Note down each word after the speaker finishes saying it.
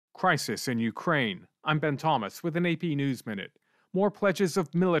Crisis in Ukraine. I'm Ben Thomas with an AP News Minute. More pledges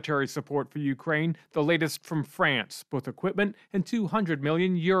of military support for Ukraine, the latest from France, both equipment and €200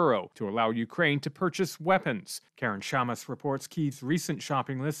 million to allow Ukraine to purchase weapons. Karen Shamas reports Kyiv's recent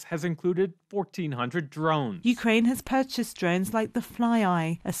shopping list has included 1,400 drones. Ukraine has purchased drones like the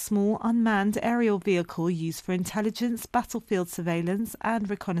Fly-Eye, a small unmanned aerial vehicle used for intelligence, battlefield surveillance and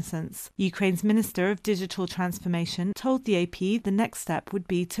reconnaissance. Ukraine's Minister of Digital Transformation told the AP the next step would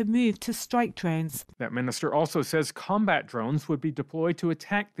be to move to strike drones. That minister also says combat drones would be deployed to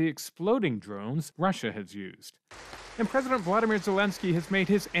attack the exploding drones Russia has used. And President Vladimir Zelensky has made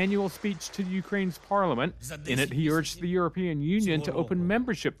his annual speech to Ukraine's parliament. In it, he urged the European Union to open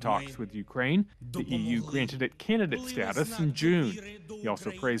membership talks with Ukraine. The EU granted it candidate status in June. He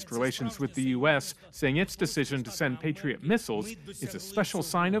also praised relations with the U.S., saying its decision to send Patriot missiles is a special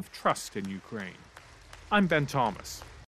sign of trust in Ukraine. I'm Ben Thomas.